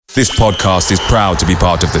This podcast is proud to be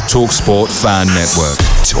part of the TalkSport Fan Network.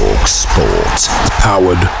 TalkSport.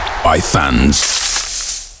 Powered by fans.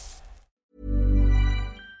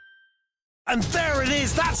 And there it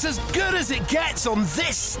is, that's as good as it gets on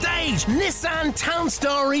this stage. Nissan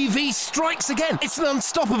Townstar EV strikes again. It's an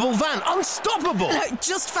unstoppable van, unstoppable.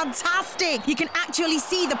 Just fantastic. You can actually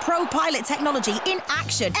see the Pro Pilot technology in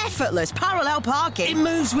action. Effortless parallel parking. It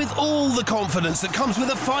moves with all the confidence that comes with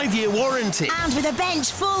a 5-year warranty. And with a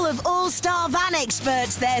bench full of all-star van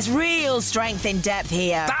experts, there's real strength in depth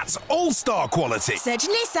here. That's all-star quality. Search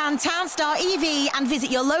Nissan Townstar EV and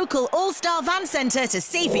visit your local all-star van centre to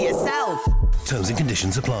see for yourself. Terms and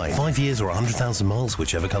conditions apply. 5 years or 100,000 miles,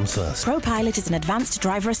 whichever comes first. Pro Pilot is an advanced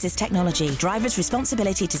driver assist technology. Driver's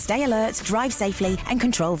responsibility to stay alert, drive safely and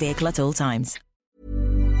control vehicle at all times.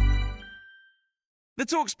 The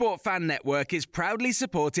TalkSport Fan Network is proudly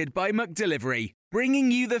supported by McDelivery, bringing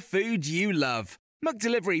you the food you love.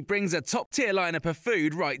 McDelivery brings a top-tier lineup of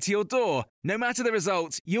food right to your door. No matter the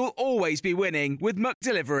result, you'll always be winning with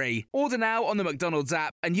McDelivery. Order now on the McDonald's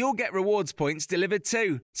app and you'll get rewards points delivered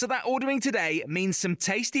too. So that ordering today means some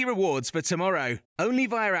tasty rewards for tomorrow. Only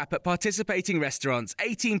via app at participating restaurants.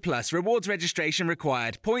 18 plus. Rewards registration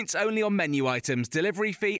required. Points only on menu items.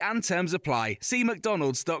 Delivery fee and terms apply. See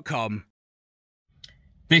mcdonalds.com.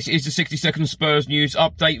 This is the 60-second Spurs news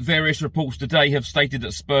update. Various reports today have stated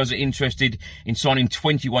that Spurs are interested in signing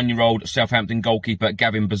 21-year-old Southampton goalkeeper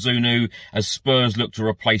Gavin Bazunu as Spurs look to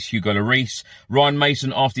replace Hugo Lloris. Ryan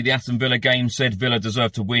Mason, after the Aston Villa game, said Villa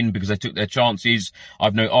deserved to win because they took their chances.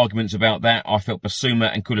 I've no arguments about that. I felt Basuma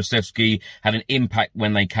and Kulusevski had an impact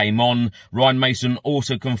when they came on. Ryan Mason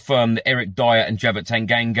also confirmed that Eric Dyer and Javert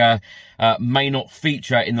Tanganga may not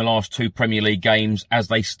feature in the last two Premier League games as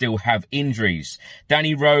they still have injuries.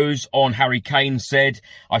 Danny Rose on Harry Kane said,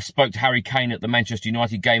 I spoke to Harry Kane at the Manchester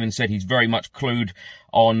United game and said he's very much clued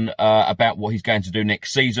on about what he's going to do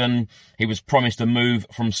next season. He was promised a move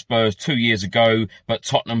from Spurs 2 years ago, but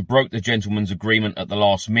Tottenham broke the gentleman's agreement at the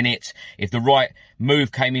last minute. If the right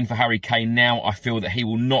move came in for Harry Kane now, I feel that he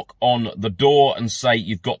will knock on the door and say,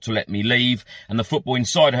 you've got to let me leave. And the Football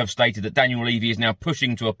Insider have stated that Daniel Levy is now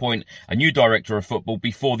pushing to appoint a new director of football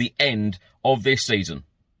before the end of this season.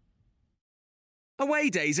 Away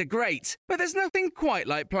days are great, but there's nothing quite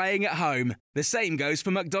like playing at home. The same goes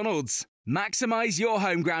for McDonald's. Maximise your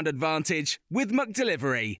home ground advantage with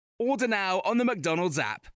McDelivery. Order now on the McDonald's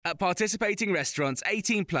app. At participating restaurants,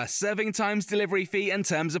 18 plus, serving times, delivery fee and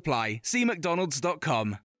terms apply. See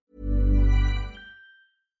mcdonalds.com.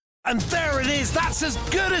 And there it is, that's as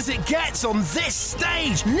good as it gets on this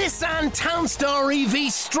stage. Nissan Townstar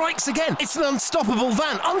EV strikes again. It's an unstoppable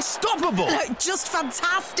van, unstoppable. Just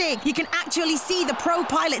fantastic. You can actually see the Pro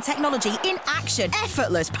Pilot technology in action.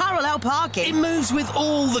 Effortless parallel parking. It moves with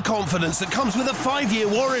all the confidence that comes with a 5-year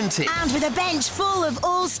warranty. And with a bench full of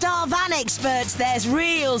all-star van experts, there's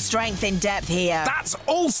real strength in depth here. That's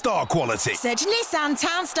all-star quality. Search Nissan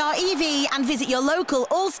Townstar EV and visit your local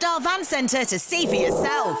all-star van centre to see for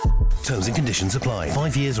yourself. Terms and conditions apply.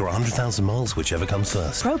 5 years or 100,000 miles, whichever comes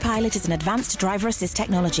first. Pro Pilot is an advanced driver assist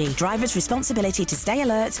technology. Driver's responsibility to stay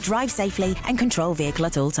alert, drive safely and control vehicle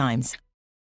at all times.